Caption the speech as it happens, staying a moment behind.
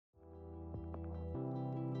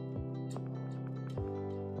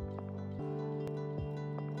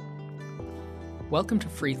Welcome to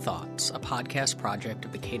Free Thoughts, a podcast project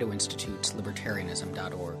of the Cato Institute's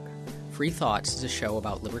Libertarianism.org. Free Thoughts is a show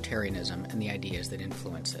about libertarianism and the ideas that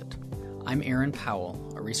influence it. I'm Aaron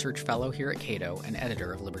Powell, a research fellow here at Cato and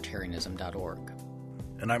editor of Libertarianism.org.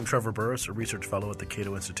 And I'm Trevor Burrus, a research fellow at the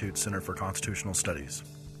Cato Institute Center for Constitutional Studies.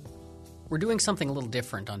 We're doing something a little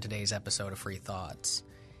different on today's episode of Free Thoughts.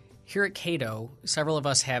 Here at Cato, several of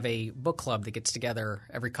us have a book club that gets together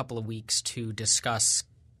every couple of weeks to discuss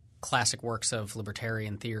classic works of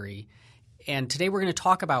libertarian theory. And today we're going to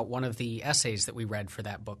talk about one of the essays that we read for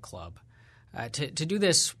that book club. To do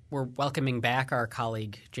this, we're welcoming back our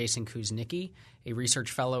colleague Jason Kuznicki, a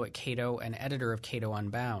research fellow at Cato and editor of Cato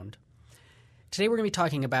Unbound. Today we're going to be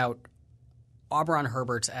talking about Auberon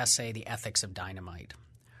Herbert's essay, The Ethics of Dynamite.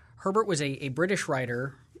 Herbert was a British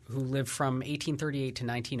writer who lived from 1838 to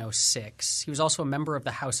 1906. He was also a member of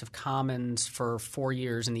the House of Commons for 4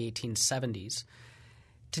 years in the 1870s.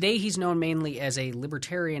 Today he's known mainly as a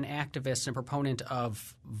libertarian activist and proponent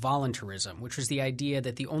of voluntarism, which was the idea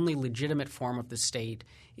that the only legitimate form of the state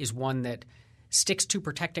is one that sticks to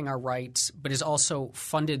protecting our rights but is also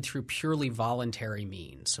funded through purely voluntary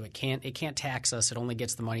means. So it can't tax us. It only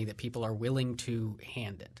gets the money that people are willing to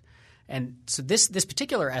hand it. And so this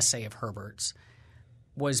particular essay of Herbert's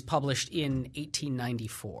was published in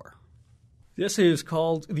 1894. The essay is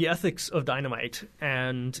called The Ethics of Dynamite,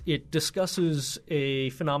 and it discusses a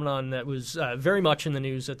phenomenon that was very much in the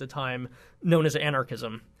news at the time, known as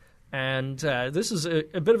anarchism. And this is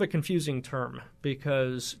a bit of a confusing term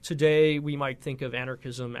because today we might think of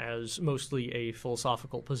anarchism as mostly a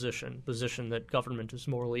philosophical position that government is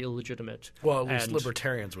morally illegitimate. Well, at least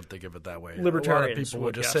libertarians would think of it that way. Libertarians a lot of people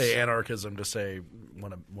would just yes. say anarchism to say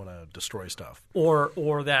want to destroy stuff.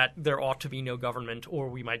 Or that there ought to be no government, or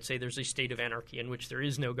we might say there's a state of anarchy in which there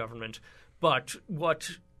is no government. But what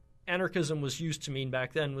anarchism was used to mean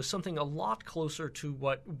back then was something a lot closer to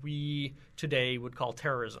what we today would call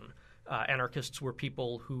terrorism. Anarchists were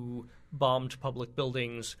people who bombed public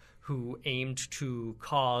buildings, who aimed to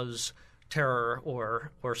cause terror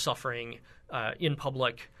or suffering in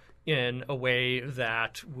public in a way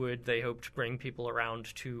that would, they hoped, bring people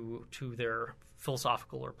around to their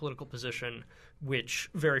philosophical or political position, which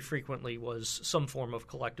very frequently was some form of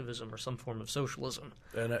collectivism or some form of socialism.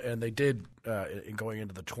 And they did, in going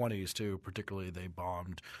into the 20s too, particularly they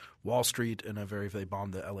bombed Wall Street they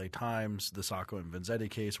bombed the LA Times, the Sacco and Vanzetti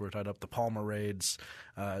case were tied up, the Palmer raids.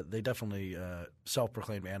 They definitely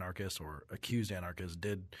self-proclaimed anarchists or accused anarchists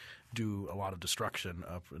did do a lot of destruction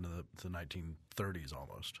up into the 1930s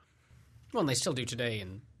almost. Well, and they still do today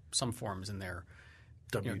in some forms in their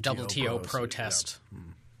WTO protest. Yeah.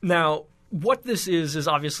 Now, what this is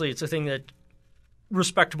obviously it's a thing that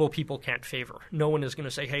respectable people can't favor. No one is going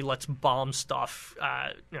to say, hey, let's bomb stuff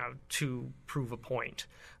to prove a point.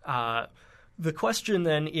 The question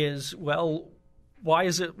then is, well, why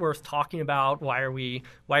is it worth talking about? Why are we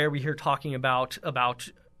here talking about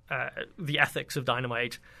the ethics of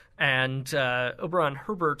dynamite? And Auberon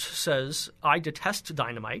Herbert says, I detest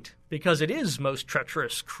dynamite because it is most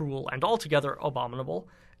treacherous, cruel, and altogether abominable.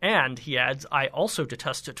 And, he adds, I also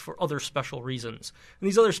detest it for other special reasons. And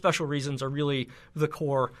these other special reasons are really the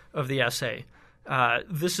core of the essay.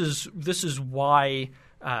 This is why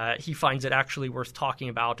he finds it actually worth talking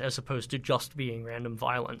about as opposed to just being random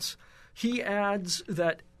violence. He adds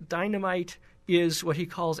that dynamite is what he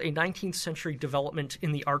calls a 19th century development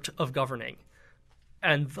in the art of governing.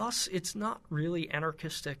 And thus, it's not really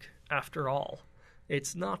anarchistic after all.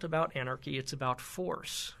 It's not about anarchy, it's about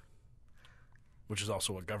force. Which is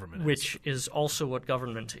also what government is. Which is also what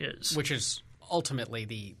government is. Which is ultimately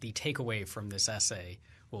the takeaway from this essay.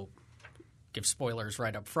 We'll give spoilers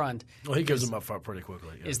right up front. Well, he gives them up front pretty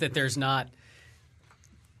quickly. Yeah. Is that there's a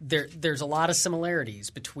lot of similarities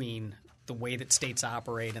between the way that states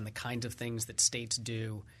operate and the kinds of things that states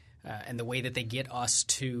do and the way that they get us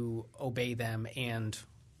to obey them and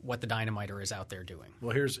what the dynamiter is out there doing.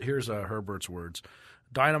 Well, here's Herbert's words.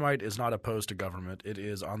 Dynamite is not opposed to government. It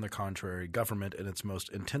is, on the contrary, government in its most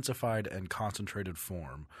intensified and concentrated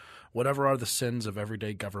form. Whatever are the sins of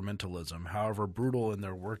everyday governmentalism, however brutal in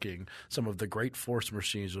their working, some of the great force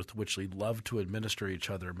machines with which we love to administer each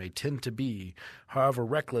other may tend to be, however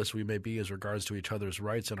reckless we may be as regards to each other's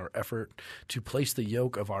rights in our effort to place the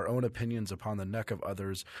yoke of our own opinions upon the neck of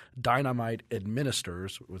others, dynamite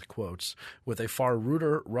administers, with quotes, with a far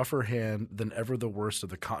ruder, rougher hand than ever the worst of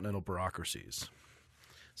the continental bureaucracies.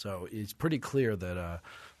 So it's pretty clear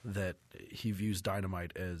that he views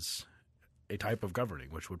dynamite as a type of governing,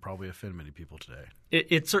 which would probably offend many people today.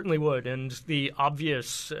 It certainly would, and the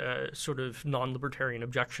obvious sort of non-libertarian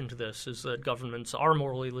objection to this is that governments are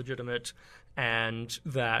morally legitimate and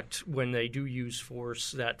that when they do use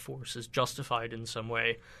force, that force is justified in some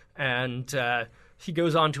way. And he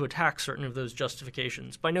goes on to attack certain of those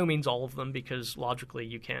justifications. By no means all of them, because logically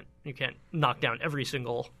you can't knock down every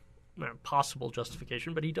single possible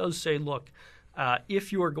justification. But he does say, look,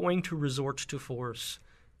 if you are going to resort to force,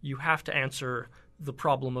 you have to answer the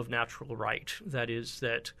problem of natural right. That is,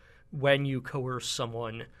 that when you coerce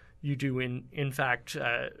someone, you do in fact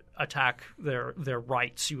attack their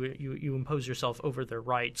rights. You impose yourself over their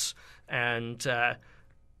rights, and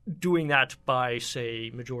doing that by, say,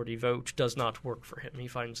 majority vote does not work for him. He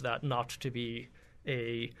finds that not to be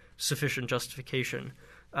a sufficient justification.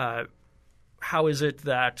 How is it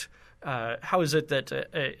that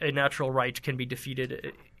a natural right can be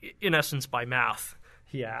defeated, in essence, by math?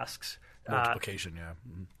 He asks. Multiplication, yeah.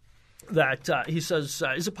 Mm-hmm. That he says,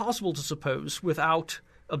 is it possible to suppose, without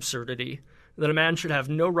absurdity, that a man should have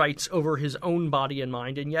no rights over his own body and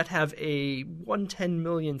mind, and yet have a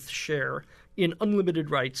 1/10,000,000th share in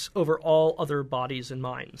unlimited rights over all other bodies and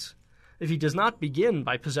minds? If he does not begin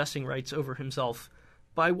by possessing rights over himself,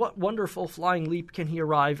 by what wonderful flying leap can he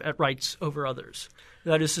arrive at rights over others?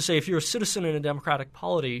 That is to say, if you're a citizen in a democratic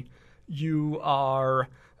polity, you are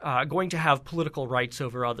going to have political rights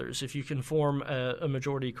over others. If you can form a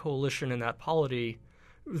majority coalition in that polity,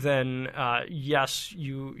 then yes,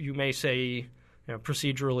 you may say,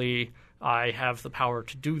 procedurally, I have the power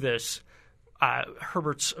to do this.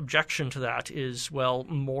 Herbert's objection to that is, well,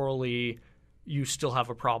 morally, you still have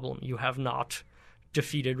a problem. You have not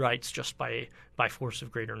defeated rights just by force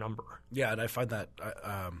of greater number. Yeah, and I find that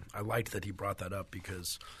I liked that he brought that up,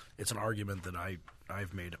 because it's an argument that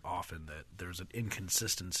I've made often, that there's an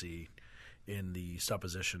inconsistency in the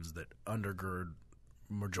suppositions that undergird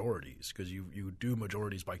majorities, because you do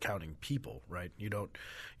majorities by counting people, right? You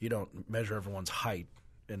don't measure everyone's height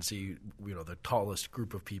and see the tallest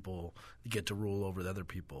group of people get to rule over the other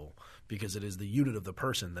people, because it is the unit of the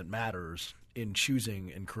person that matters in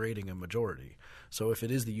choosing and creating a majority. So if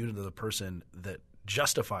it is the unit of the person that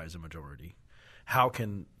justifies a majority, how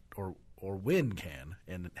can or when can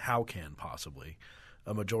and how can possibly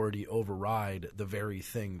a majority override the very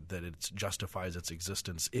thing that it justifies its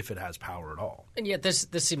existence, if it has power at all? And yet this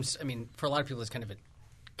seems, for a lot of people, it's kind of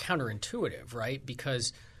counterintuitive, right?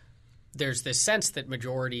 Because there's this sense that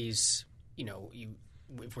majorities,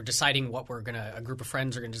 if we're deciding what a group of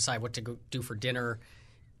friends are going to decide what to go do for dinner,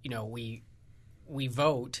 we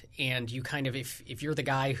vote, and you kind of, if you're the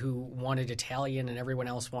guy who wanted Italian and everyone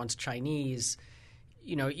else wants Chinese,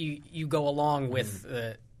 you go along with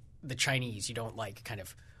the Chinese. You don't kind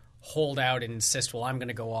of hold out and insist, well, I'm going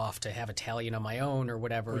to go off to have Italian on my own or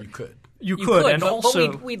whatever. Well, you could. You could, and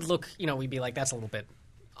also we'd look, we'd be like, that's a little bit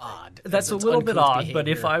odd. That's a little bit odd, behavior. But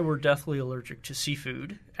if I were deathly allergic to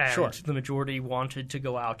seafood and sure, the majority wanted to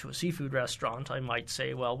go out to a seafood restaurant, I might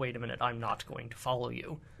say, well, wait a minute, I'm not going to follow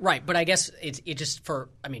you. Right, but I guess it just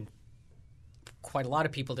quite a lot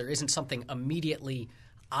of people, there isn't something immediately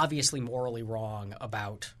obviously morally wrong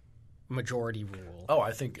about majority rule. Oh,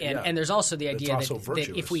 I think, and there's also the idea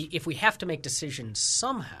that if we have to make decisions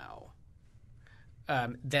somehow,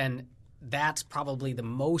 then that's probably the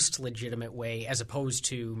most legitimate way, as opposed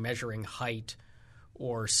to measuring height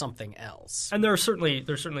or something else. And there's certainly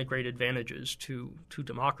great advantages to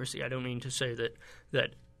democracy. I don't mean to say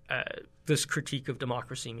that this critique of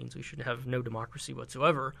democracy means we should have no democracy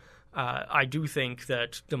whatsoever. I do think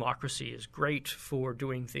that democracy is great for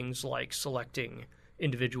doing things like selecting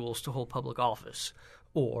individuals to hold public office,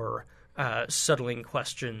 or settling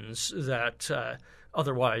questions that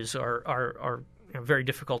otherwise are very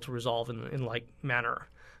difficult to resolve in like manner.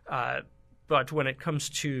 But when it comes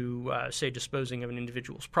to, say, disposing of an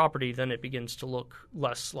individual's property, then it begins to look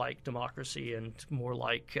less like democracy and more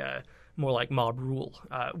like mob rule.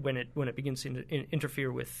 When it begins to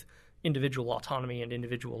interfere with individual autonomy and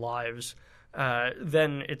individual lives,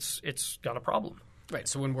 then it's got a problem. Right.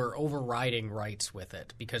 So when we're overriding rights with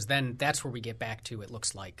it, because then that's where we get back to, it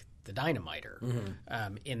looks like the dynamiter,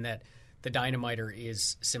 in that the dynamiter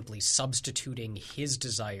is simply substituting his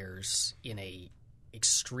desires in a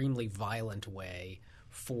extremely violent way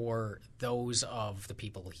for those of the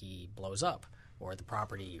people he blows up, or the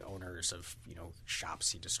property owners of shops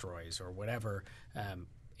he destroys or whatever.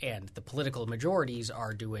 And the political majorities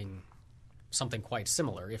are doing something quite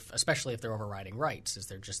similar, especially if they're overriding rights, is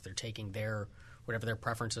they're taking their whatever their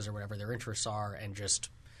preferences or whatever their interests are and just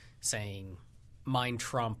saying mine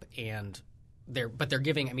trump, and they're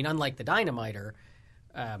giving, unlike the dynamiter,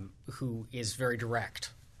 who is very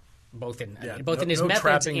direct both in no, his no methods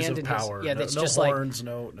trappings and of in power. his that's no just horns,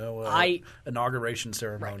 like inauguration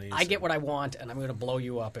ceremonies. I get what I want, and I'm going to blow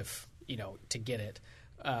you up if to get it.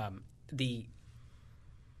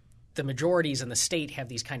 The majorities in the state have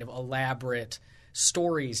these kind of elaborate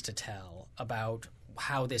stories to tell about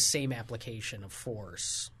how this same application of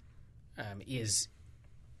force is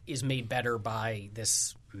made better by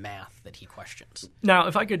this math that he questions. Now,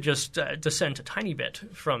 if I could just dissent a tiny bit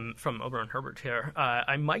from Auberon Herbert here,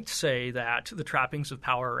 I might say that the trappings of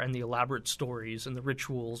power and the elaborate stories and the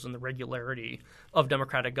rituals and the regularity of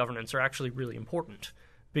democratic governance are actually really important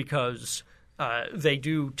because they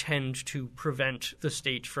do tend to prevent the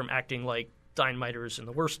state from acting like dynamiters in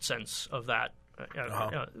the worst sense of that.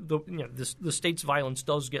 The state's violence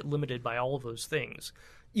does get limited by all of those things.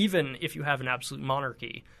 Even if you have an absolute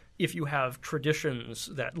monarchy, if you have traditions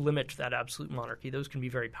that limit that absolute monarchy, those can be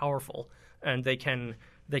very powerful, and they can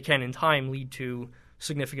in time lead to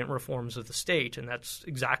significant reforms of the state, and that's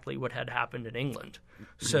exactly what had happened in England.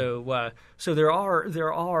 Mm-hmm. So there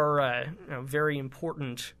are very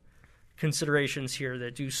important considerations here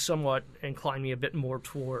that do somewhat incline me a bit more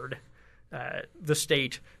toward the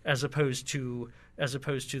state as opposed to the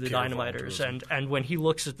dynamiters. And when he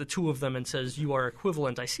looks at the two of them and says you are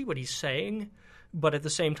equivalent, I see what he's saying. But at the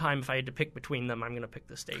same time, if I had to pick between them, I'm going to pick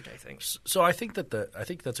the state, I think. So I think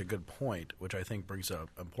that's a good point, which I think brings an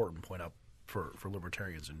important point up for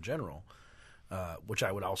libertarians in general, which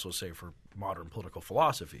I would also say for modern political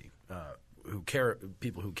philosophy,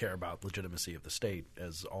 people who care about legitimacy of the state,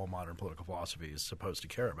 as all modern political philosophy is supposed to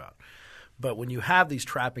care about. But when you have these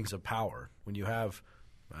trappings of power, when you have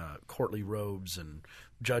courtly robes and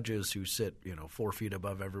judges who sit 4 feet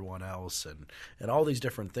above everyone else and all these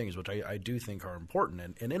different things, which I do think are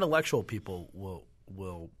important, and intellectual people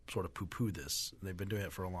will sort of poo-poo this. They've been doing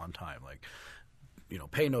it for a long time, like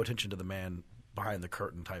pay no attention to the man behind the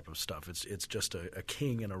curtain type of stuff. It's just a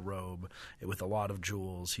king in a robe with a lot of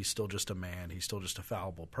jewels. He's still just a man. He's still just a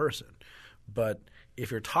fallible person. But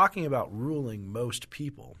if you're talking about ruling most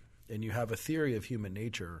people, and you have a theory of human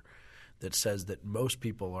nature that says that most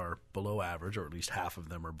people are below average, or at least half of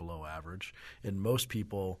them are below average, and most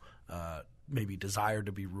people maybe desire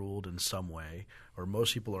to be ruled in some way, or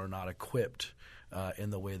most people are not equipped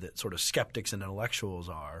in the way that sort of skeptics and intellectuals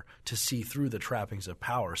are to see through the trappings of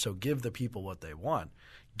power. So give the people what they want.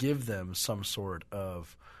 Give them some sort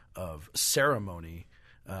of ceremony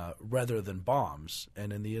rather than bombs.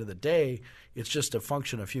 And in the end of the day, it's just a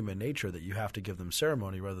function of human nature that you have to give them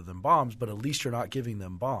ceremony rather than bombs, but at least you're not giving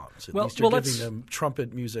them bombs. At least you're giving them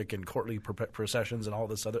trumpet music and courtly processions and all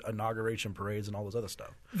this other inauguration parades and all this other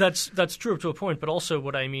stuff. That's true to a point, but also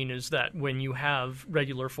what I mean is that when you have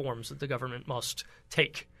regular forms that the government must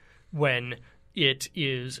take, when it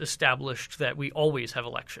is established that we always have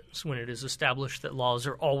elections, when it is established that laws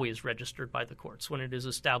are always registered by the courts, when it is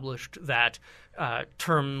established that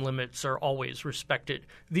term limits are always respected.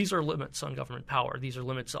 These are limits on government power. These are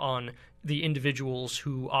limits on the individuals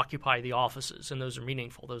who occupy the offices, and those are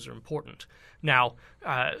meaningful. Those are important. Now,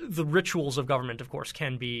 the rituals of government, of course,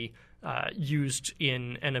 can be used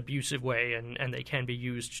in an abusive way, and they can be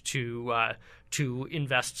used to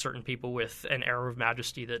invest certain people with an air of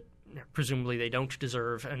majesty that presumably they don't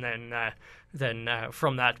deserve, and then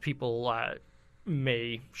from that people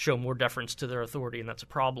may show more deference to their authority, and that's a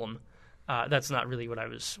problem. That's not really what I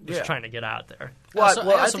was trying to get at there. I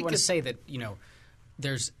also want to say that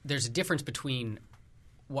there's a difference between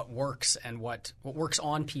what works and what works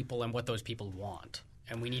on people and what those people want,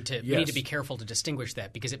 and we need to be careful to distinguish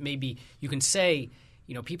that, because it may be you can say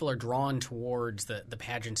people are drawn towards the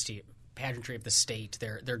pageantry of the state.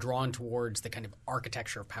 They're drawn towards the kind of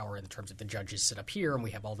architecture of power in terms of the judges sit up here and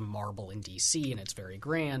we have all the marble in D.C. and it's very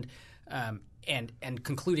grand, and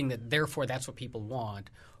concluding that therefore that's what people want,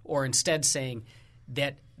 or instead saying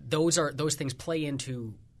that those things play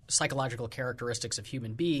into psychological characteristics of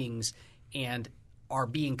human beings and are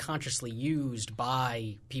being consciously used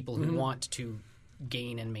by people who want to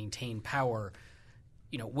gain and maintain power,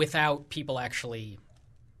 without people actually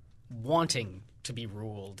wanting to be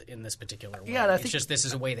ruled in this particular way. Yeah, it's just this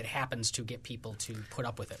is a way that happens to get people to put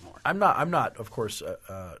up with it more. I'm not, of course,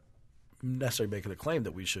 necessarily making the claim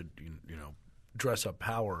that we should, dress up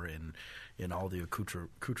power in all the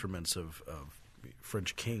accoutrements of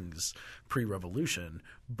French kings pre-revolution.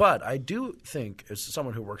 But I do think, as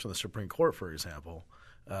someone who works on the Supreme Court, for example,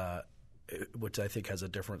 which I think has a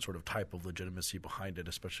different sort of type of legitimacy behind it,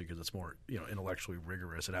 especially because it's more intellectually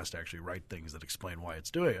rigorous. It has to actually write things that explain why it's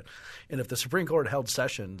doing it. And if the Supreme Court held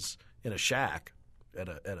sessions in a shack at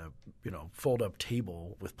a fold-up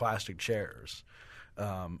table with plastic chairs,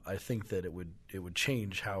 I think that it would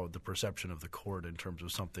change how the perception of the court in terms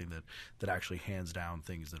of something that actually hands down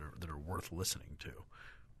things that are worth listening to.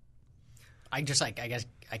 I guess I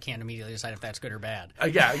can't immediately decide if that's good or bad.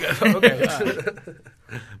 Okay.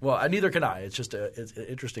 Well, neither can I. It's just it's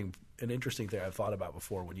an interesting thing I've thought about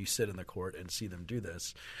before when you sit in the court and see them do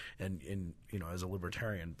this, and as a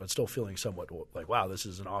libertarian, but still feeling somewhat like, wow, this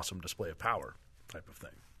is an awesome display of power type of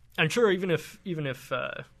thing. And sure, even if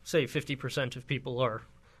say 50% of people are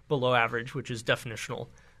below average, which is definitional,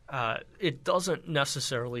 it doesn't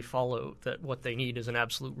necessarily follow that what they need is an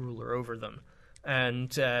absolute ruler over them.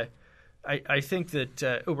 And I think that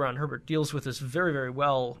Auberon Herbert deals with this very, very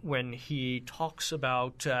well when he talks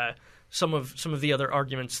about some of the other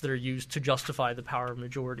arguments that are used to justify the power of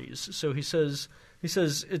majorities. So he says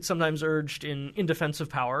it's sometimes urged in defense of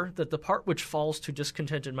power that the part which falls to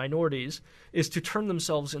discontented minorities is to turn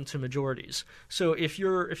themselves into majorities. So if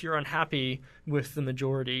you're unhappy with the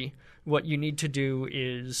majority, what you need to do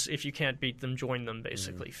is, if you can't beat them, join them,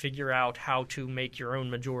 basically. Mm-hmm. Figure out how to make your own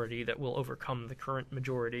majority that will overcome the current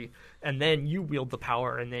majority, and then you wield the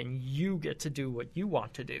power, and then you get to do what you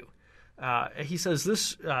want to do. He says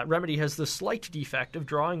this remedy has the slight defect of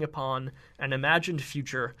drawing upon an imagined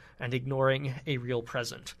future and ignoring a real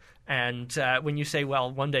present. And when you say,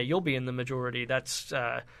 well, one day you'll be in the majority, that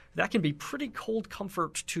can be pretty cold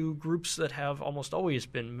comfort to groups that have almost always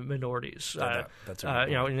been minorities. That's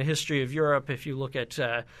in the history of Europe, if you look at Jews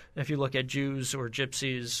or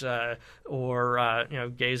Gypsies or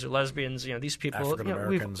gays or lesbians, these people, African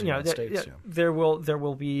Americans in the United States, there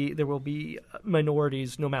will be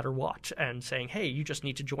minorities no matter what, and saying, hey, you just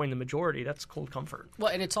need to join the majority. That's cold comfort.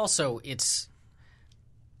 Well, and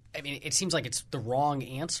it seems like it's the wrong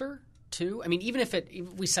answer, too. I mean, even if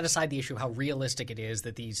we set aside the issue of how realistic it is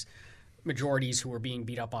that these majorities who are being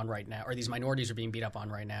beat up on right now, or these minorities are being beat up on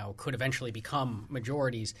right now, could eventually become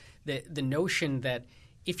majorities, the notion that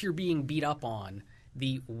if you're being beat up on,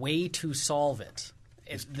 the way to solve it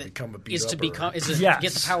is to get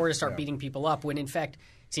the power to start beating people up, when in fact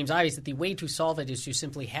it seems obvious that the way to solve it is to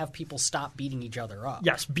simply have people stop beating each other up.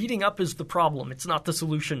 Yes, beating up is the problem. It's not the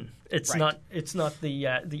solution. It's right. not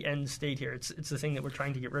the end state here. It's the thing that we're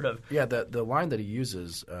trying to get rid of. Yeah, the line that he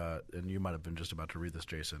uses, and you might have been just about to read this,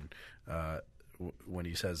 Jason, when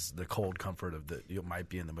he says the cold comfort of that you might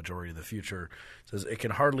be in the majority in the future, says it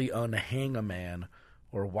can hardly unhang a man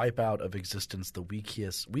or wipe out of existence the weeks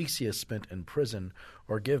he has spent in prison,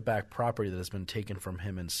 or give back property that has been taken from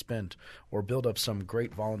him and spent, or build up some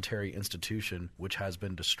great voluntary institution which has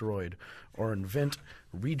been destroyed, or invent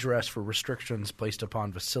redress for restrictions placed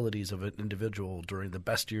upon facilities of an individual during the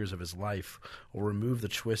best years of his life, or remove the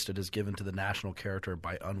twist it has given to the national character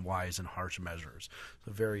by unwise and harsh measures. It's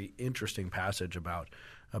a very interesting passage about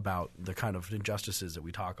the kind of injustices that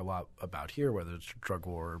we talk a lot about here, whether it's drug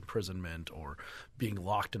war, imprisonment, or being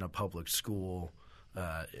locked in a public school,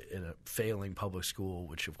 in a failing public school,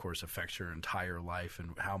 which of course affects your entire life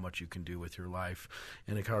and how much you can do with your life.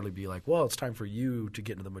 And it can hardly be like, well, it's time for you to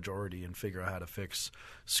get into the majority and figure out how to fix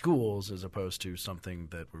schools, as opposed to something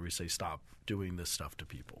where we say stop doing this stuff to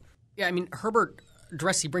people. Yeah, I mean, Herbert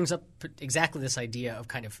brings up exactly this idea of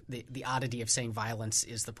kind of the oddity of saying violence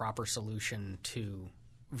is the proper solution to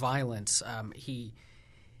violence. He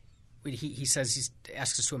says, he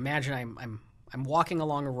asks us to imagine I'm walking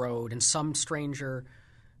along a road and some stranger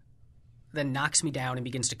then knocks me down and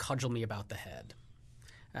begins to cudgel me about the head.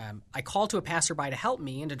 I call to a passerby to help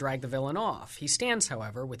me and to drag the villain off. He stands,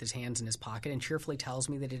 however, with his hands in his pocket and cheerfully tells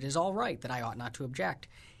me that it is all right, that I ought not to object.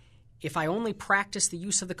 If I only practice the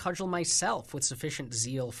use of the cudgel myself with sufficient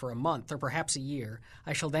zeal for a month or perhaps a year,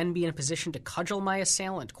 I shall then be in a position to cudgel my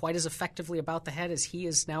assailant quite as effectively about the head as he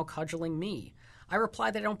is now cudgeling me. I reply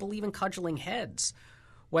that I don't believe in cudgeling heads,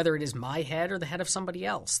 whether it is my head or the head of somebody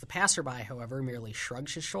else. The passerby, however, merely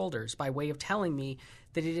shrugs his shoulders by way of telling me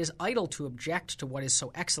that it is idle to object to what is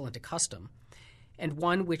so excellent a custom, and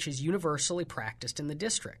one which is universally practiced in the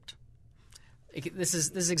district. This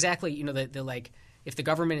is exactly, the like, if the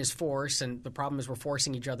government is force and the problem is we're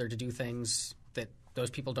forcing each other to do things that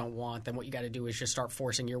those people don't want, then what you got to do is just start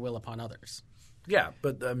forcing your will upon others. Yeah,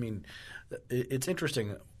 but I mean, it's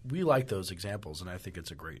interesting. We like those examples, and I think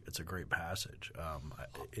it's a great passage.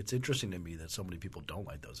 It's interesting to me that so many people don't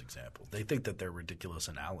like those examples. They think that they're ridiculous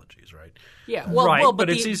analogies, right? Yeah,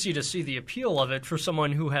 but it's easy to see the appeal of it for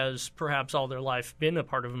someone who has perhaps all their life been a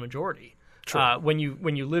part of a majority. When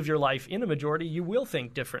you live your life in a majority, you will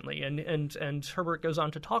think differently, and Herbert goes on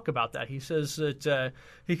to talk about that. He says that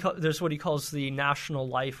there's what he calls the national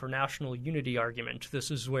life or national unity argument. This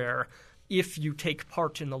is where if you take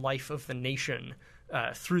part in the life of the nation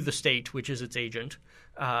through the state, which is its agent,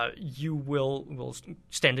 you will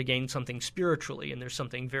stand to gain something spiritually, and there's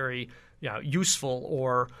something very useful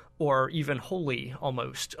or even holy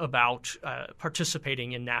almost about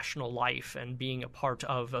participating in national life and being a part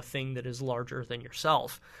of a thing that is larger than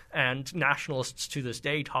yourself. And nationalists to this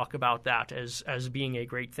day talk about that as being a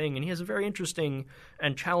great thing. And he has a very interesting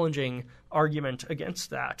and challenging argument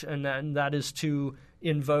against that, and that is to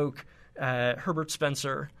invoke Herbert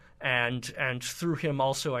Spencer and through him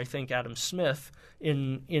also, I think, Adam Smith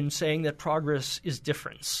in saying that progress is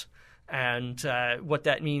difference. And what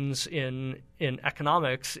that means in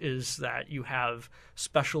economics is that you have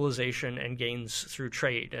specialization and gains through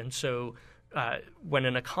trade. And so when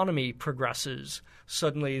an economy progresses,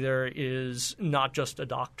 suddenly there is not just a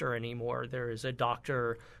doctor anymore. There is a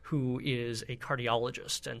doctor who is a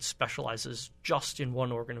cardiologist and specializes just in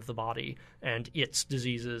one organ of the body and its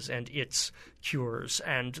diseases and its cures.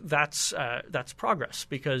 And that's progress,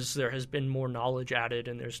 because there has been more knowledge added,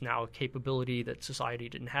 and there's now a capability that society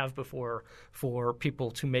didn't have before for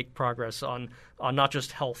people to make progress on not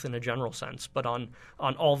just health in a general sense, but on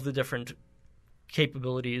all of the different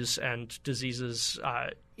capabilities and diseases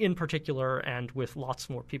in particular, and with lots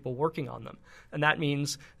more people working on them. And that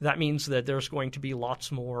means that there's going to be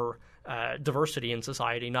lots more diversity in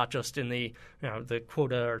society, not just in the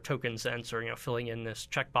quota or token sense, or filling in this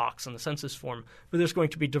checkbox on the census form, but there's going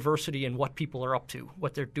to be diversity in what people are up to,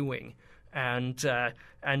 what they're doing. And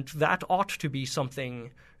that ought to be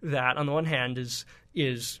something that, on the one hand,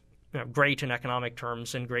 is great in economic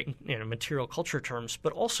terms and great in material culture terms,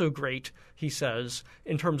 but also great, he says,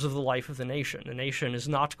 in terms of the life of the nation. The nation is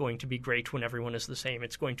not going to be great when everyone is the same.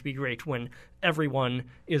 It's going to be great when everyone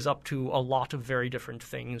is up to a lot of very different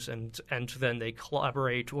things, and then they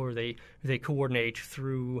collaborate or they coordinate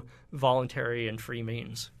through voluntary and free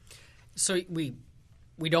means. So we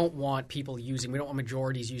don't want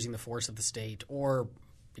majorities using the force of the state or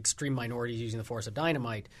extreme minorities using the force of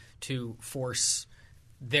dynamite to force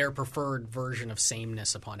their preferred version of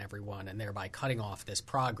sameness upon everyone, and thereby cutting off this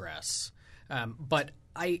progress. But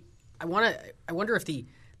I wonder if the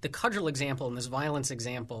cudgel example and this violence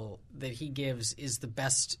example that he gives is the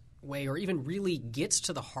best way, or even really gets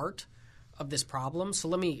to the heart of this problem. So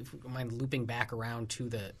let me, if you mind looping back around to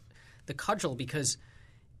the cudgel, because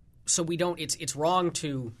it's wrong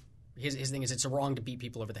to. His thing is, it's wrong to beat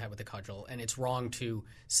people over the head with a cudgel, and it's wrong to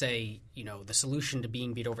say, the solution to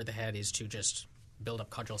being beat over the head is to just build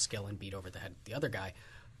up cudgel skill and beat over the head the other guy.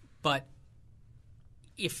 But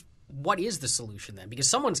what is the solution then? Because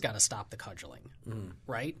someone's got to stop the cudgeling,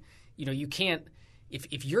 right? You can't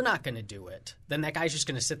if you're not going to do it, then that guy's just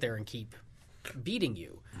going to sit there and keep beating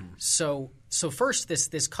you. So first,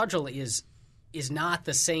 this cudgel is not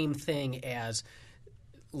the same thing as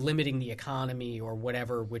limiting the economy or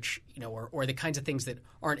whatever, which or the kinds of things that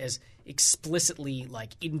aren't as explicitly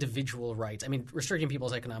like individual rights. I mean, restricting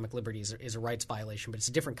people's economic liberties is a rights violation, but it's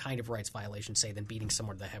a different kind of rights violation, say, than beating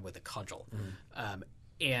someone to the head with a cudgel.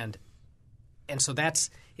 And so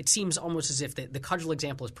it seems almost as if the cudgel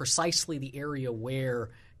example is precisely the area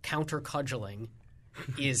where counter cudgeling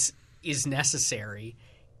is necessary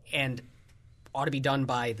and ought to be done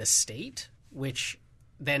by the state. Which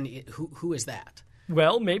then who is that?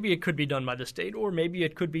 Well, maybe it could be done by the state, or maybe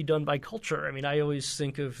it could be done by culture. I mean, I always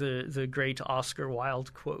think of the great Oscar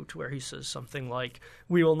Wilde quote where he says something like,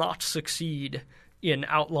 "We will not succeed in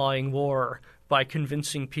outlawing war by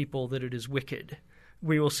convincing people that it is wicked.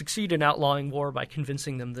 We will succeed in outlawing war by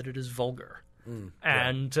convincing them that it is vulgar."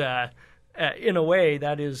 And in a way,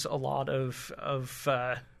 that is a lot of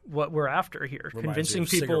what we're after here. Convincing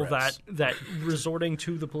people that resorting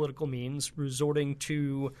to the political means, resorting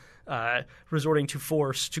to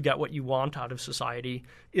force to get what you want out of society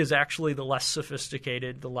is actually the less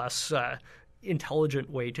sophisticated, the less intelligent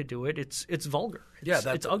way to do it. It's vulgar.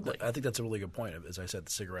 It's ugly. I think that's a really good point. As I said,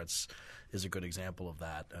 the cigarettes is a good example of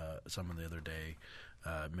that. Someone the other day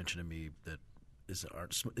mentioned to me that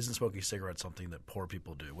isn't smoking cigarettes something that poor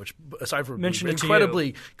people do, which aside from being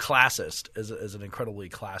incredibly classist, as an incredibly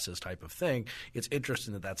classist type of thing, it's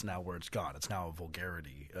interesting that that's now where it's gone. It's now a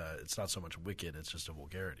vulgarity. It's not so much wicked, it's just a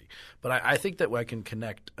vulgarity. But I think that I can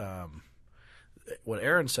connect what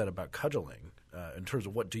Aaron said about cudgeling in terms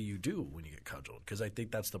of what do you do when you get cudgeled, because I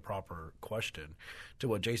think that's the proper question to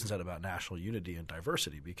what Jason said about national unity and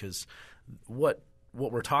diversity, because what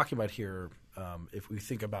we're talking about here, if we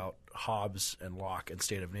think about Hobbes and Locke and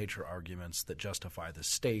state of nature arguments that justify the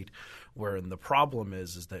state, wherein the problem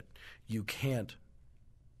is that you can't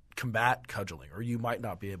combat cudgeling, or you might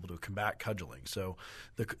not be able to combat cudgeling. So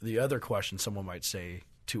the other question someone might say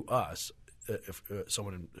to us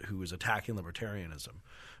someone who is attacking libertarianism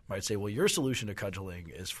might say, well, your solution to cudgeling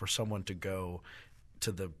is for someone to go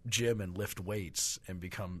to the gym and lift weights and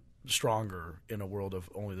become stronger in a world of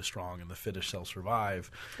only the strong and the fittest shall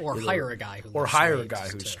survive. Or hire a guy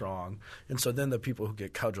who's strong. And so then the people who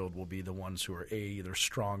get cudgeled will be the ones who are A, either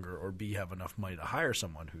stronger, or B, have enough money to hire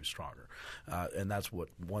someone who's stronger. And that's what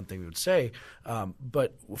one thing we would say.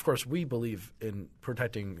 But, of course, we believe in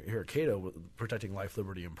protecting, here at Cato, protecting life,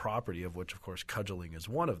 liberty, and property, of which, of course, cudgeling is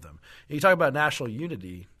one of them. And you talk about national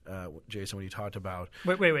unity, Jason, when you talked about –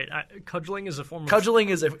 Wait. Cudgeling is a form of – Cudgeling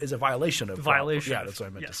is a violation of – Violation. Yeah, that's what I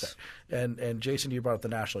meant to say. And Jason, you brought up the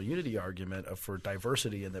national unity argument for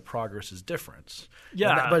diversity and that progress is difference.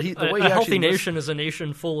 Yeah, but a healthy nation is a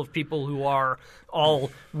nation full of people who are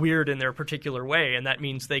all weird in their particular way, and that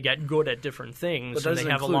means they get good at different things, and they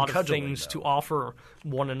have a lot of things to offer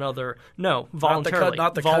one another. No, voluntarily.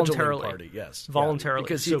 Not the cudgeling party, yes. Voluntarily.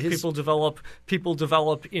 Yeah, because people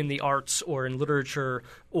develop in the arts or in literature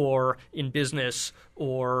or in business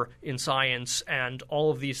or in science, and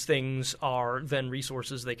all of these things are then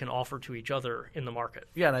resources they can offer to each other in the market.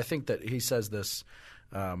 Yeah, and I think that he says this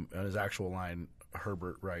on his actual line.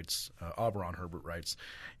 Auberon Herbert writes,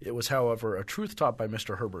 "It was, however, a truth taught by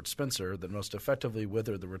Mr. Herbert Spencer that most effectively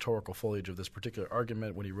withered the rhetorical foliage of this particular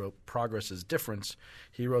argument when he wrote Progress is Difference.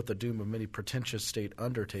 He wrote the doom of many pretentious state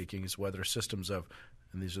undertakings, whether systems of,"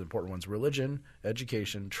 and these are the important ones, "religion,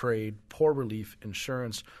 education, trade, poor relief,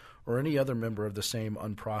 insurance, or any other member of the same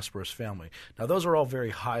unprosperous family." Now, those are all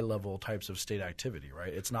very high-level types of state activity,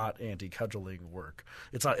 right? It's not anti-cudgeling work.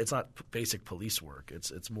 It's not basic police work.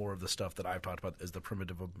 It's more of the stuff that I've talked about as the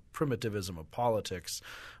primitivism of politics,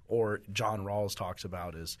 or John Rawls talks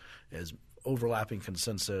about as overlapping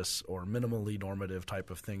consensus or minimally normative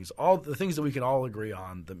type of things. All the things that we can all agree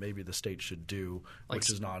on that maybe the state should do, which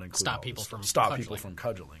does not include stop people from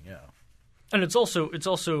cudgeling. Yeah. And it's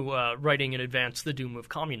also writing in advance the doom of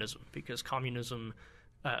communism, because communism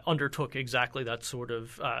undertook exactly that sort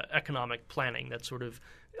of economic planning, that sort of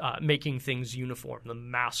making things uniform, the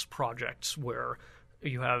mass projects where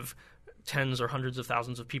you have tens or hundreds of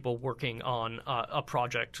thousands of people working on a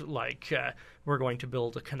project like we're going to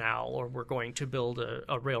build a canal or we're going to build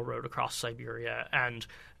a railroad across Siberia, and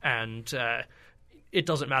it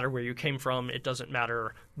doesn't matter where you came from. It doesn't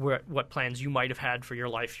matter what plans you might have had for your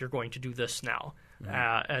life. You're going to do this now,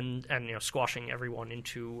 and squashing everyone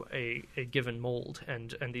into a given mold.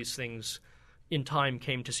 And these things, in time,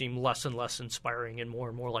 came to seem less and less inspiring and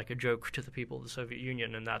more like a joke to the people of the Soviet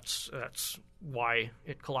Union, and that's why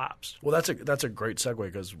it collapsed. Well, that's a great segue,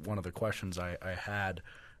 because one of the questions I had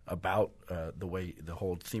about the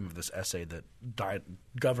whole theme of this essay, that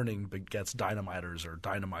governing begets dynamiters, or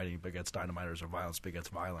dynamiting begets dynamiters, or violence begets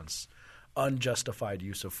violence, unjustified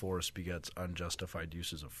use of force begets unjustified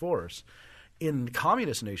uses of force. In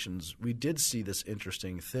communist nations, we did see this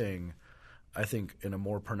interesting thing, I think, in a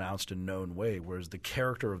more pronounced and known way, whereas the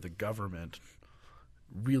character of the government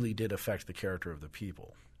really did affect the character of the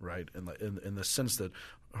people, right? In the sense that –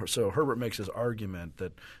 so Herbert makes his argument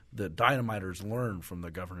that the dynamiters learn from the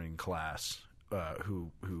governing class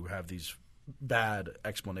who have these bad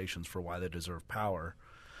explanations for why they deserve power.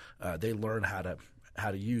 They learn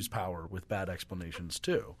how to use power with bad explanations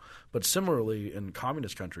too. But similarly, in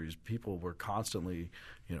communist countries, people were constantly –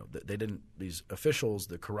 they didn't – these officials,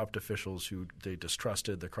 the corrupt officials who they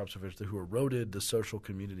distrusted, the corrupt officials who eroded the social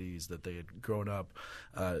communities that they had grown up,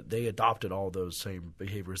 they adopted all those same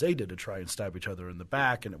behaviors they did to try and stab each other in the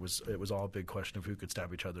back, and it was all a big question of who could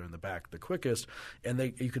stab each other in the back the quickest. And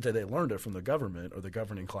you could say they learned it from the government or the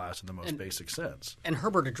governing class in the most basic sense. And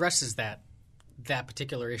Herbert addresses that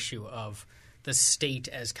particular issue of the state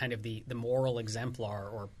as kind of the moral exemplar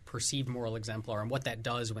or perceived moral exemplar, and what that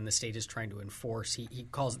does when the state is trying to enforce. He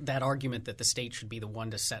calls that argument that the state should be the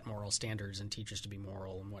one to set moral standards and teach us to be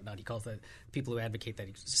moral and whatnot. He calls the people who advocate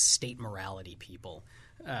that state morality people.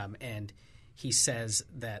 And he says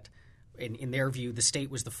that in their view, the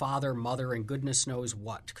state was the father, mother, and goodness knows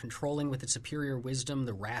what, controlling with its superior wisdom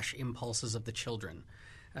the rash impulses of the children.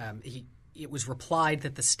 It was replied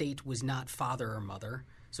that the state was not father or mother.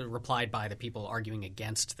 So replied by the people arguing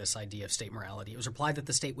against this idea of state morality. It was replied that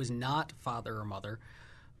the state was not father or mother,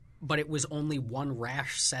 but it was only one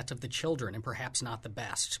rash set of the children, and perhaps not the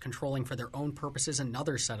best, controlling for their own purposes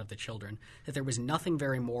another set of the children, that there was nothing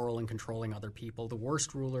very moral in controlling other people. The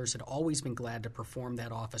worst rulers had always been glad to perform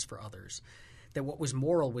that office for others. that what was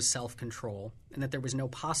moral was self-control, and that there was no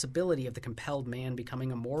possibility of the compelled man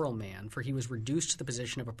becoming a moral man, for he was reduced to the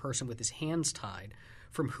position of a person with his hands tied,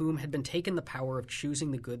 from whom had been taken the power of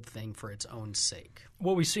choosing the good thing for its own sake.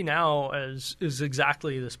 What we see now is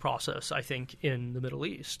exactly this process, I think, in the Middle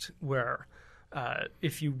East, where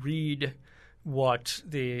if you read what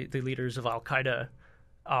the leaders of Al-Qaeda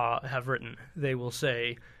have written, they will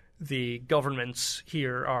say the governments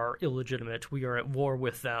here are illegitimate. We are at war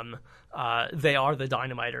with them. They are the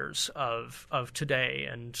dynamiters of today,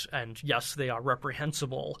 and yes, they are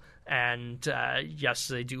reprehensible, and yes,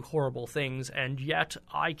 they do horrible things, and yet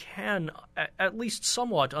I can at least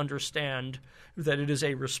somewhat understand that it is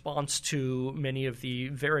a response to many of the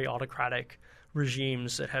very autocratic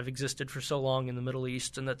regimes that have existed for so long in the Middle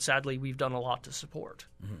East, and that sadly we've done a lot to support.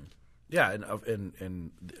 Mm-hmm. Yeah,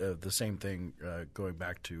 and the same thing going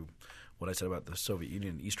back to what I said about the Soviet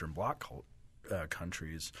Union and Eastern Bloc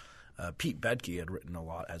countries. Pete Bedke has written a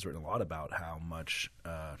lot about how much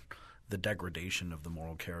the degradation of the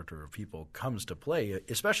moral character of people comes to play,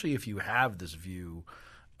 especially if you have this view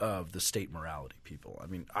of the state morality people. I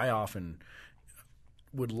mean, I often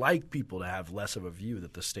would like people to have less of a view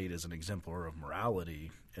that the state is an exemplar of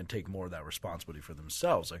morality and take more of that responsibility for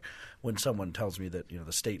themselves. Like when someone tells me that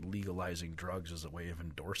the state legalizing drugs is a way of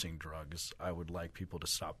endorsing drugs, I would like people to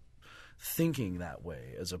stop thinking that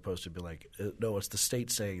way, as opposed to be like, no, it's the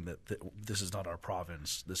state saying that this is not our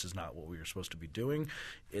province, this is not what we are supposed to be doing.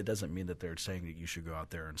 It doesn't mean that they're saying that you should go out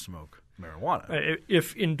there and smoke marijuana.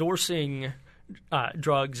 If endorsing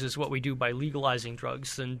drugs is what we do by legalizing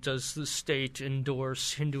drugs, then does the state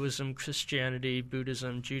endorse Hinduism, Christianity,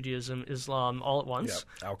 Buddhism, Judaism, Islam all at once?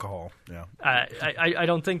 Yeah, alcohol. Yeah, I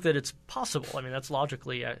don't think that it's possible. I mean, that's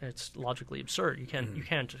logically absurd. You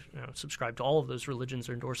can't subscribe to all of those religions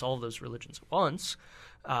or endorse all of those religions at once.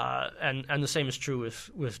 And the same is true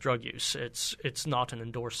with drug use. It's not an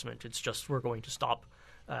endorsement. It's just we're going to stop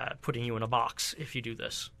putting you in a box if you do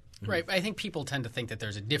this. Right. I think people tend to think that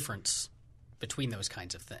there's a difference between those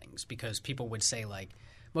kinds of things, because people would say, like,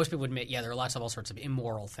 most people would admit, yeah, there are all sorts of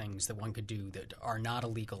immoral things that one could do that are not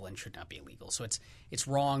illegal and should not be illegal. So it's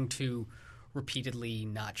wrong to repeatedly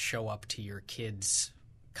not show up to your kid's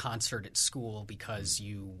concert at school because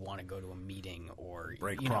you want to go to a meeting, or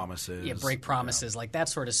break promises. Yeah, break promises, like that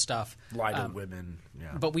sort of stuff. Lie to women.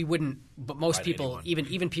 Yeah. But we wouldn't. But most people,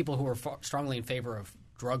 even people who are strongly in favor of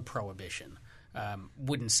drug prohibition,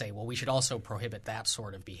 wouldn't say, well, we should also prohibit that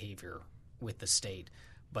sort of behavior with the state.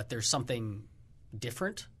 But there's something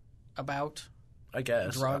different about, I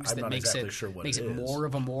guess, drugs that makes it more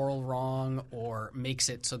of a moral wrong, or makes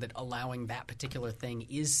it so that allowing that particular thing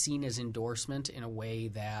is seen as endorsement in a way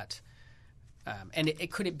that and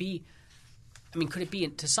could it be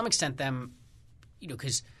to some extent them,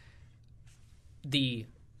 because the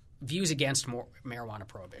views against marijuana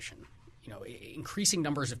prohibition, increasing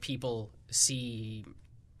numbers of people see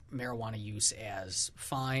marijuana use as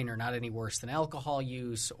fine or not any worse than alcohol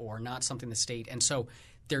use, or not something the state. And so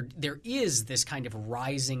there is this kind of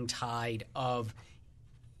rising tide of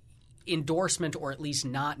endorsement, or at least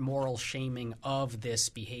not moral shaming of this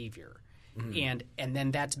behavior. Mm-hmm. And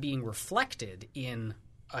then that's being reflected in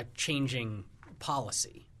a changing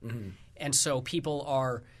policy. Mm-hmm. And so people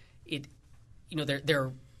are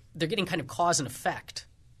they're getting kind of cause and effect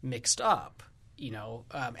mixed up,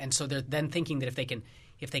 and so they're then thinking that if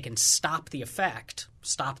they can stop the effect,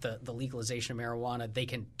 stop the legalization of marijuana, they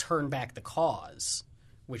can turn back the cause,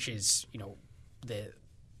 which is, the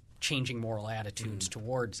changing moral attitudes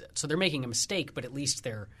towards it. So they're making a mistake, but at least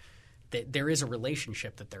there is a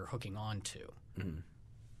relationship that they're hooking on to. Mm-hmm.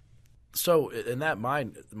 So in that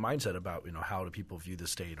mindset about, how do people view the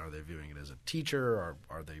state? Are they viewing it as a teacher,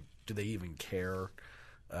 or do they even care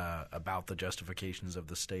about the justifications of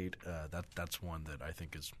the state? That's one that I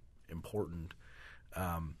think is important.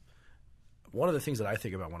 One of the things that I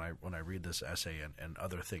think about when I read this essay and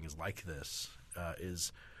other things like this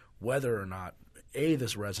is whether or not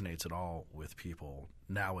this resonates at all with people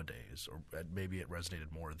nowadays, or maybe it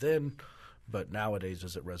resonated more then, but nowadays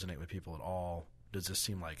does it resonate with people at all? Does this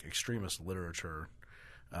seem like extremist literature?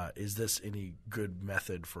 Is this any good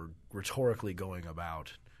method for rhetorically going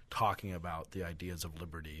about talking about the ideas of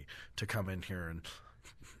liberty, to come in here and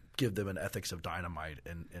give them an ethics of dynamite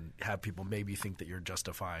and have people maybe think that you're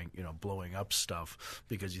justifying, blowing up stuff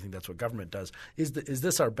because you think that's what government does? Is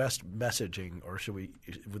this our best messaging, or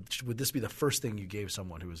would this be the first thing you gave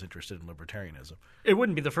someone who was interested in libertarianism? It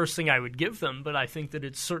wouldn't be the first thing I would give them, but I think that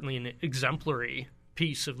it's certainly an exemplary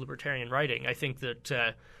piece of libertarian writing. I think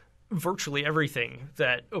that virtually everything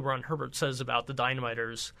that Auberon Herbert says about the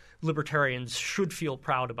dynamiters, libertarians should feel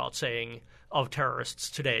proud about saying of terrorists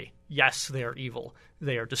today. Yes, they are evil.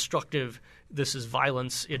 They are destructive. This is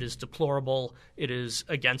violence. It is deplorable. It is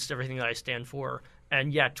against everything that I stand for.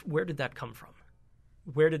 And yet, where did that come from?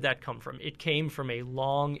 Where did that come from? It came from a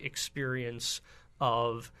long experience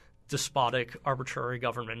of despotic, arbitrary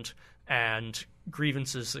government and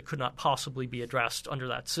grievances that could not possibly be addressed under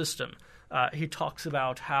that system. He talks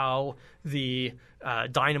about how the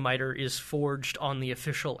dynamiter is forged on the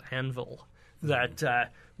official anvil,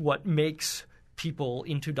 that what makes people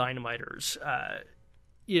into dynamiters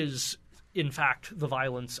is, in fact, the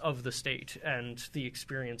violence of the state and the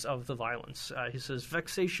experience of the violence. He says,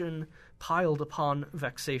 vexation piled upon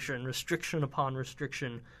vexation, restriction upon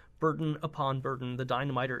restriction, burden upon burden, the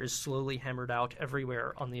dynamiter is slowly hammered out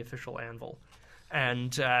everywhere on the official anvil.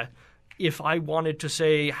 And if I wanted to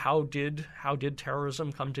say how did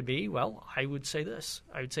terrorism come to be, well, I would say this.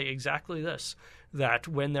 I would say exactly this, that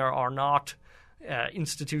when there are not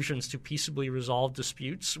institutions to peaceably resolve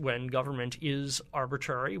disputes, when government is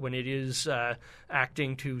arbitrary, when it is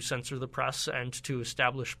acting to censor the press and to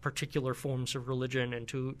establish particular forms of religion and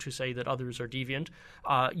to say that others are deviant,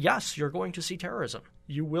 yes, you're going to see terrorism.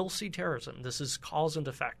 You will see terrorism. This is cause and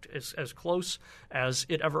effect. It's as close as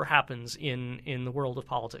it ever happens in the world of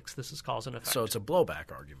politics. This is cause and effect. So it's a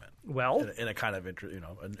blowback argument. Well, in a kind of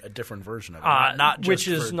a different version of it, not just which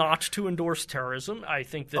is not to endorse terrorism. I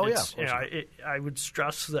think that I I would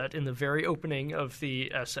stress that in the very opening of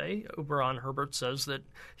the essay, Auberon Herbert says that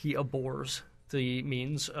he abhors the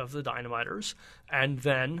means of the dynamiters, and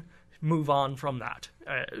then move on from that.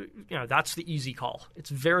 That's the easy call. It's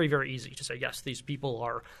very, very easy to say, yes, these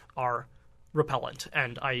people are repellent,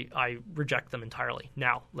 and I reject them entirely.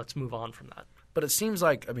 Now, let's move on from that. But it seems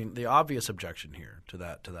like, the obvious objection here to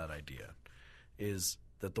that idea is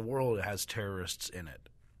that the world has terrorists in it,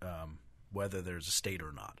 whether there's a state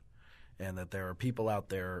or not, and that there are people out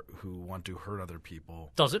there who want to hurt other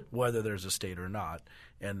people. Does it? Whether there's a state or not,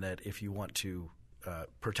 and that if you want to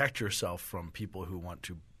protect yourself from people who want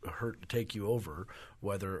to take you over,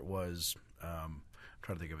 whether it was I'm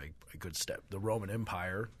trying to think of a good step, the Roman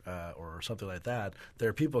Empire or something like that, there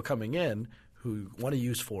are people coming in who want to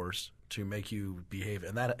use force to make you behave,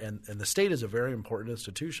 and the state is a very important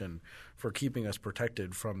institution for keeping us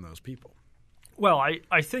protected from those people. Well,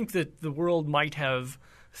 I think that the world might have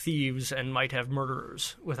thieves and might have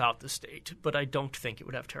murderers without the state, but I don't think it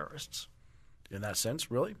would have terrorists. In that sense,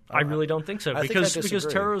 really? I really don't think so, because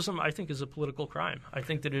terrorism, I think, is a political crime. I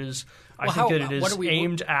think that it is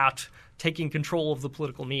aimed at taking control of the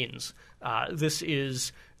political means. This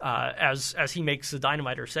is, as he makes the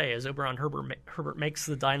dynamiter say, as Auberon Herbert makes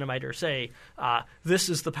the dynamiter say, this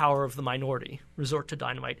is the power of the minority. Resort to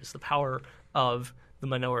dynamite is the power of the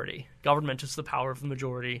minority. Government is the power of the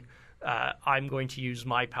majority. I'm going to use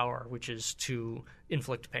my power, which is to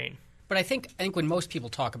inflict pain. But I think when most people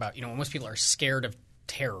talk about, when most people are scared of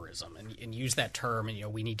terrorism and use that term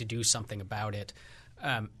and, we need to do something about it,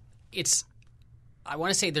 I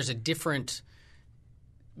want to say there's a different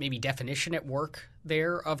maybe definition at work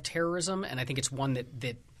there of terrorism, and I think it's one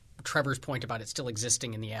that Trevor's point about it still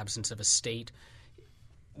existing in the absence of a state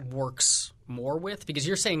works more with, because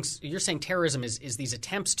you're saying terrorism is these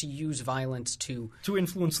attempts to use violence to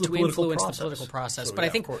influence the political process. So, but I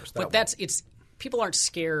think people aren't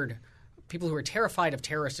scared. People who are terrified of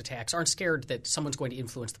terrorist attacks aren't scared that someone's going to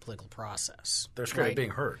influence the political process. They're scared of being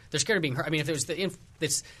hurt. They're scared of being hurt. If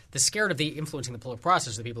there's the scared of the influencing the political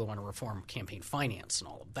process, the people who want to reform campaign finance and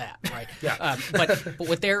all of that, right? Yeah.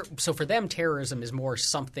 So for them, terrorism is more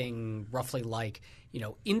something roughly like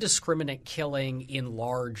indiscriminate killing in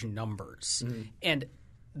large numbers, and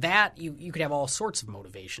that you could have all sorts of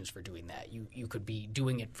motivations for doing that. You could be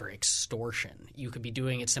doing it for extortion. You could be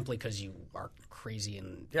doing it simply because you are crazy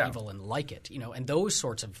and evil and like it. And those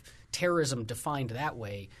sorts of terrorism defined that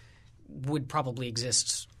way would probably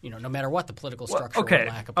exist, no matter what the political structure or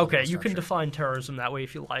lack of political structure. You can define terrorism that way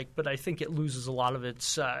if you like, but I think it loses a lot of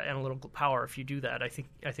its analytical power if you do that. I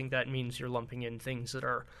think that means you're lumping in things that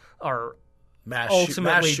are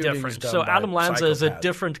ultimately different. So Adam Lanza is a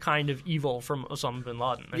different kind of evil from Osama bin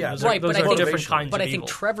Laden. Those are different kinds of evil. But I think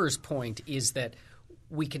Trevor's point is that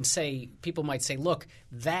we can say, people might say, look,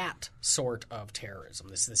 that sort of terrorism,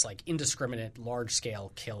 this like indiscriminate,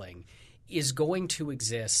 large-scale killing, is going to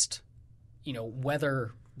exist,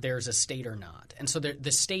 whether there's a state or not. And so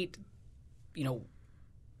the state,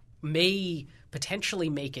 may potentially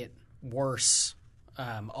make it worse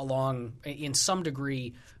in some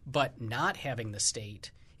degree, but not having the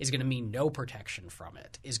state is going to mean no protection from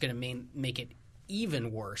it, is going to make it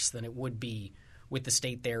even worse than it would be with the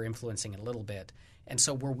state there influencing it a little bit. And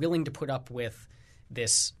so we're willing to put up with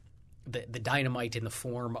the dynamite in the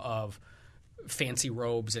form of fancy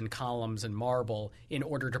robes and columns and marble in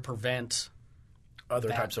order to prevent other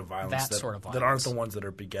types of violence that aren't the ones that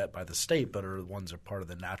are beget by the state, but are the ones that are part of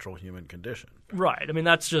the natural human condition. Right. I mean,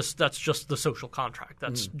 that's just the social contract.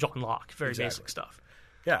 That's John Locke, very basic stuff.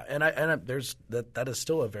 Yeah, and there's that is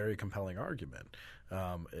still a very compelling argument.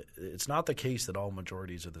 It's not the case that all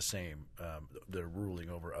majorities are the same. They're ruling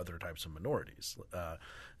over other types of minorities.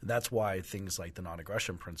 That's why things like the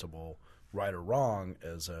non-aggression principle, right or wrong,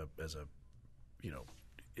 as a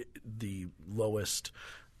the lowest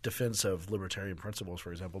defense of libertarian principles,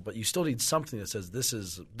 for example, but you still need something that says this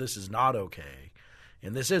is not okay,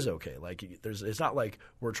 and this is okay. Like it's not like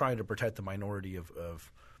we're trying to protect the minority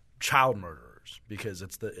of child murderers, because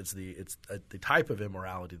it's the type of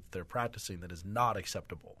immorality that they're practicing that is not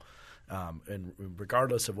acceptable, and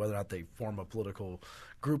regardless of whether or not they form a political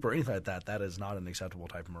group or anything like that, that is not an acceptable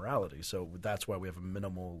type of morality. So that's why we have a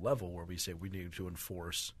minimal level where we say we need to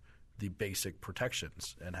enforce the basic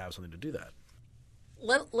protections and have something to do that.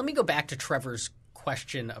 Let me go back to Trevor's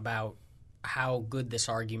question about how good this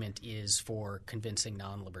argument is for convincing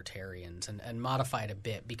non-libertarians and modify it a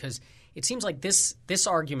bit, because it seems like this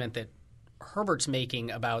argument that Herbert's making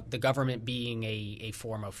about the government being a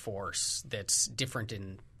form of force that's different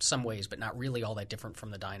in some ways but not really all that different from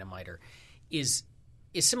the dynamiter is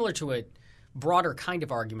similar to a broader kind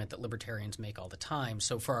of argument that libertarians make all the time.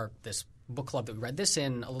 So for this book club that we read this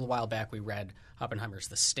in a little while back, we read Oppenheimer's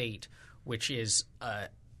The State, which is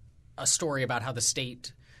a story about how the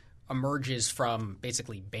state emerges from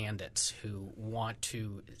basically bandits who want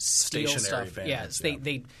to steal stuff. Bandits,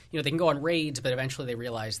 they can go on raids, but eventually they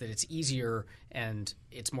realize that it's easier and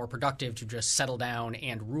it's more productive to just settle down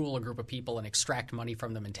and rule a group of people and extract money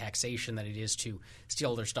from them in taxation than it is to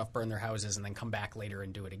steal their stuff, burn their houses, and then come back later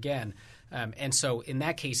and do it again. And so in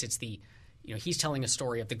that case, it's he's telling a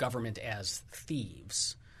story of the government as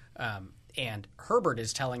thieves. And Herbert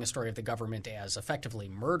is telling a story of the government as effectively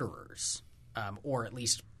murderers, or at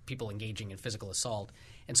least people engaging in physical assault.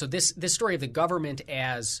 And so this story of the government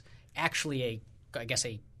as actually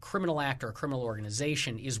a criminal act or a criminal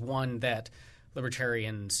organization is one that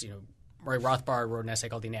libertarians, Murray Rothbard wrote an essay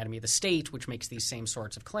called The Anatomy of the State, which makes these same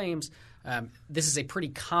sorts of claims. This is a pretty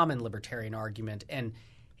common libertarian argument, and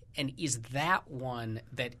is that one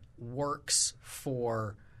that works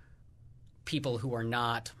for people who are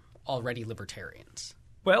not already libertarians?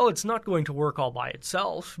 Well, it's not going to work all by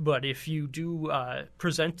itself, but if you do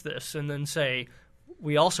present this and then say,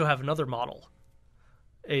 we also have another model,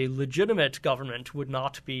 a legitimate government would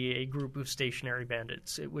not be a group of stationary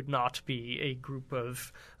bandits. It would not be a group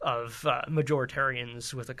of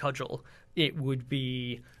majoritarians with a cudgel. It would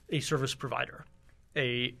be a service provider,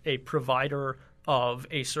 a provider of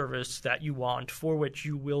a service that you want, for which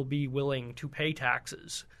you will be willing to pay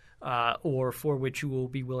taxes, or for which you will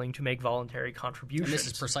be willing to make voluntary contributions. And this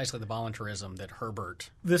is precisely the voluntarism that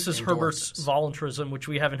Herbert This is endorses. Herbert's voluntarism, which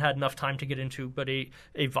we haven't had enough time to get into, but a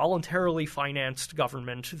voluntarily financed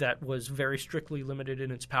government that was very strictly limited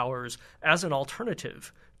in its powers as an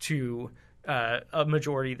alternative to a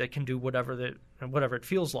majority that can do whatever it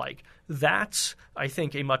feels like. That's, I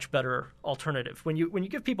think, a much better alternative. When you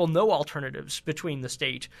give people no alternatives between the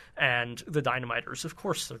state and the dynamiters, of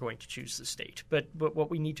course they're going to choose the state. But what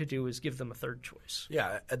we need to do is give them a third choice.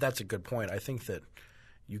 Yeah, that's a good point. I think that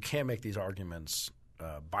you can't make these arguments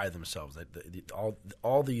by themselves.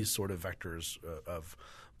 All these sort of vectors of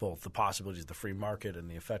both the possibilities of the free market and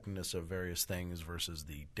the effectiveness of various things versus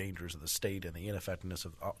the dangers of the state and the ineffectiveness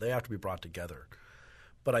of – they have to be brought together.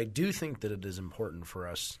 But I do think that it is important for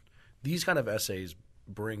us – these kind of essays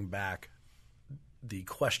bring back the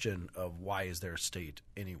question of why is there a state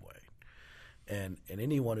anyway? And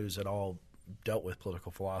anyone who's at all dealt with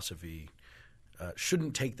political philosophy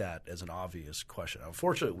shouldn't take that as an obvious question.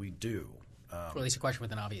 Unfortunately, we do. Or at least a question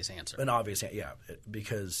with an obvious answer. An obvious answer, yeah.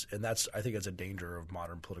 Because – and I think that's a danger of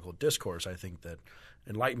modern political discourse. I think that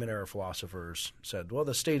Enlightenment-era philosophers said, well,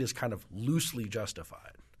 the state is kind of loosely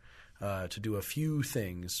justified to do a few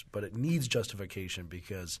things, but it needs justification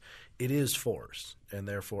because it is force, and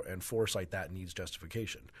therefore – and force like that needs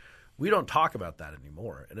justification. We don't talk about that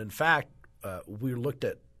anymore. And in fact, we're looked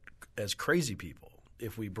at as crazy people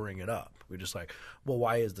if we bring it up. We're just like, well,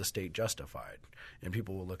 why is the state justified? And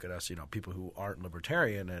people will look at us, people who aren't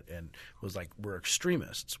libertarian and was like, we're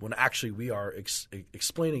extremists, when actually we are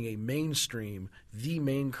explaining a mainstream, the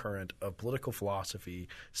main current of political philosophy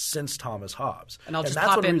since Thomas Hobbes. And I'll just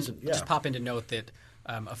pop in to note that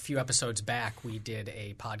a few episodes back we did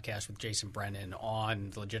a podcast with Jason Brennan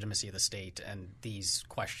on the legitimacy of the state and these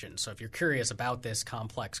questions. So if you're curious about this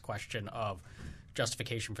complex question of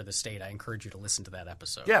justification for the state, I encourage you to listen to that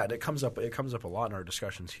episode. Yeah, and it comes up a lot in our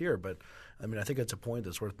discussions here. But I mean, I think it's a point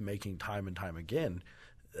that's worth making time and time again.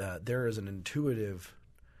 There is an intuitive.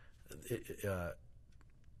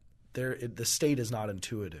 The state is not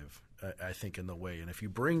intuitive, I think, in the way. And if you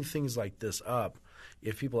bring things like this up,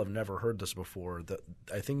 if people have never heard this before,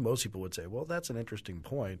 I think most people would say, well, that's an interesting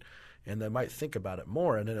point, and they might think about it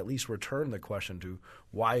more and then at least return the question to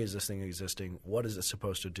why is this thing existing? What is it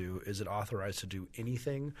supposed to do? Is it authorized to do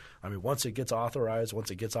anything? I mean, once it gets authorized, once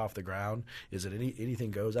it gets off the ground, is it anything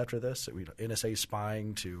goes after this? NSA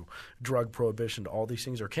spying to drug prohibition to all these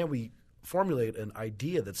things? Or can we formulate an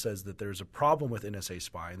idea that says that there's a problem with NSA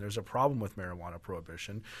spying, there's a problem with marijuana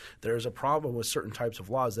prohibition, there's a problem with certain types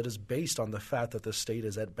of laws that is based on the fact that the state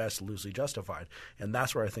is at best loosely justified. And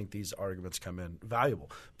that's where I think these arguments come in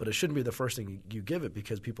valuable. But it shouldn't be the first thing you give it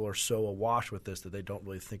because people are so awash with this that they don't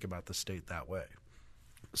really think about the state that way.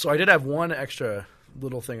 So I did have one extra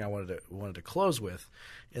little thing I wanted to close with.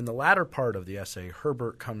 In the latter part of the essay,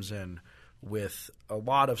 Herbert comes in with a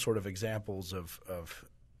lot of sort of examples of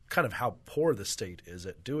kind of how poor the state is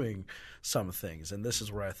at doing some things. And this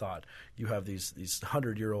is where I thought you have these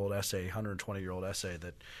 100-year-old essay, 120-year-old essay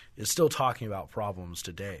that is still talking about problems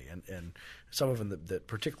today. And some of them that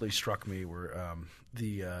particularly struck me were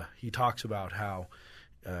he talks about how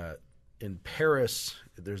in Paris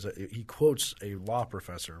he quotes a law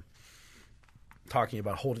professor talking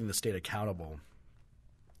about holding the state accountable.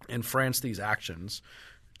 In France, these actions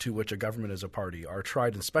to which a government is a party are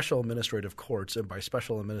tried in special administrative courts and by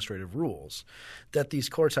special administrative rules, that these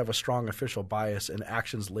courts have a strong official bias and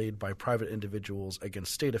actions laid by private individuals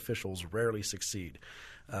against state officials rarely succeed.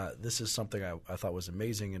 This is something I thought was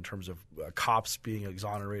amazing in terms of cops being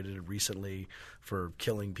exonerated recently for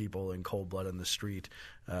killing people in cold blood in the street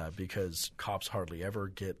because cops hardly ever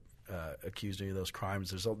get accused of any of those crimes.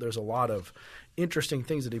 There's a lot of interesting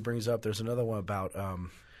things that he brings up. There's another one about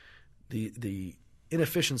the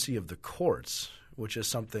inefficiency of the courts, which is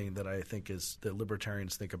something that I think is that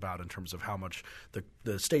libertarians think about in terms of how much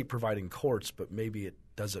the state providing courts, but maybe it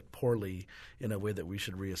does it poorly in a way that we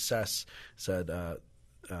should reassess. Said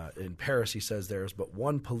in Paris, he says there is but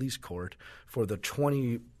one police court for the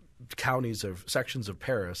 20 counties of sections of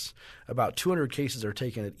Paris. About 200 cases are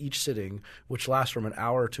taken at each sitting, which lasts from an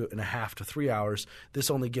hour and a half to 3 hours. This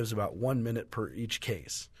only gives about 1 minute per each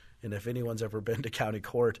case. And if anyone's ever been to county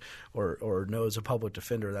court or knows a public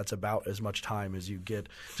defender, that's about as much time as you get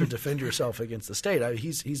to defend yourself against the state.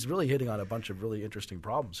 He's really hitting on a bunch of really interesting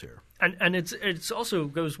problems here. And it's also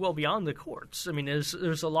goes well beyond the courts. I mean,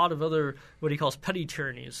 there's a lot of other what he calls petty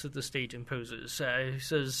tyrannies that the state imposes. He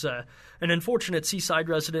says an unfortunate seaside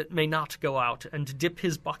resident may not go out and dip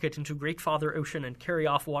his bucket into Great Father Ocean and carry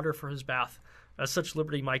off water for his bath, as such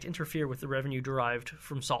liberty might interfere with the revenue derived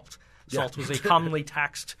from salt. Salt was a commonly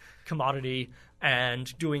taxed commodity,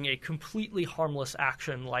 and doing a completely harmless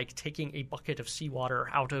action like taking a bucket of seawater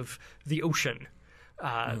out of the ocean,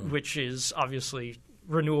 which is obviously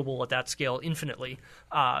renewable at that scale infinitely,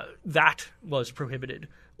 that was prohibited.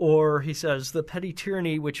 Or, he says, the petty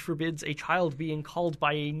tyranny which forbids a child being called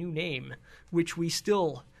by a new name, which we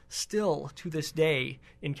still to this day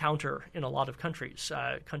encounter in a lot of countries.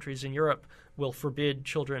 Countries in Europe will forbid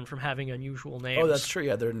children from having unusual names. Oh, that's true.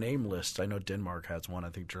 Yeah, their name lists. I know Denmark has one. I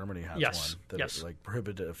think Germany has one. That is like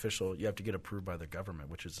prohibited official. You have to get approved by the government,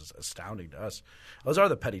 which is astounding to us. Those are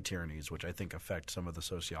the petty tyrannies, which I think affect some of the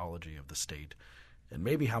sociology of the state. And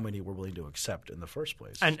maybe how many we're willing to accept in the first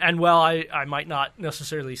place. And while I might not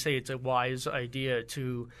necessarily say it's a wise idea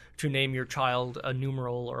to name your child a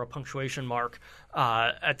numeral or a punctuation mark,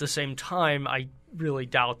 at the same time, I really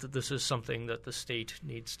doubt that this is something that the state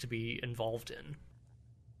needs to be involved in.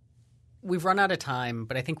 We've run out of time,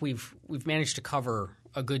 but I think we've managed to cover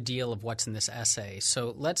a good deal of what's in this essay.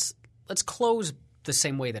 So let's close the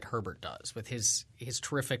same way that Herbert does, with his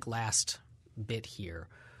terrific last bit here.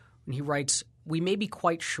 When he writes, "We may be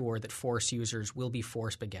quite sure that force users will be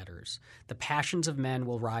force begetters. The passions of men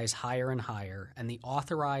will rise higher and higher, and the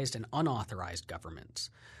authorized and unauthorized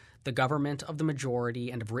governments, the government of the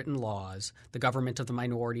majority and of written laws, the government of the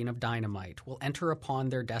minority and of dynamite, will enter upon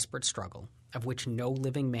their desperate struggle, of which no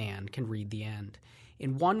living man can read the end.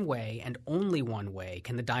 In one way, and only one way,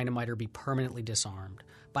 can the dynamiter be permanently disarmed,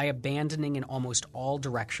 by abandoning in almost all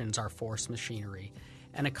directions our force machinery,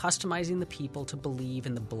 and accustomizing the people to believe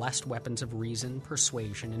in the blessed weapons of reason,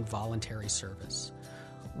 persuasion, and voluntary service.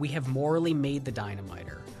 We have morally made the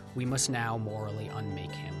dynamiter. We must now morally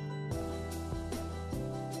unmake him."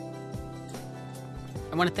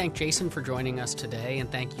 I want to thank Jason for joining us today,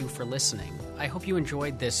 and thank you for listening. I hope you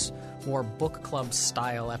enjoyed this more book club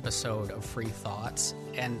style episode of Free Thoughts,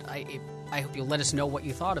 and I hope you'll let us know what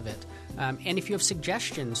you thought of it. And if you have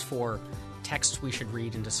suggestions for texts we should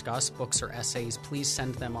read and discuss, books or essays, please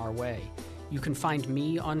send them our way. You can find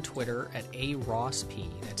me on Twitter at @ARossP.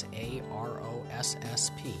 That's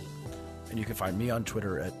AROSSP. And you can find me on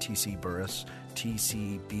Twitter at TCBurrus,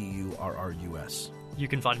 TCBURRUS. You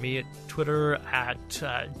can find me at Twitter at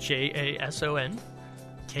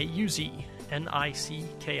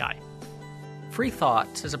JASONKUZNICKI. Free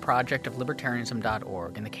Thoughts is a project of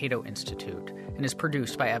Libertarianism.org and the Cato Institute and is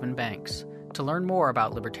produced by Evan Banks. To learn more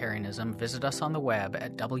about libertarianism, visit us on the web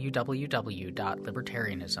at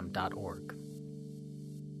www.libertarianism.org.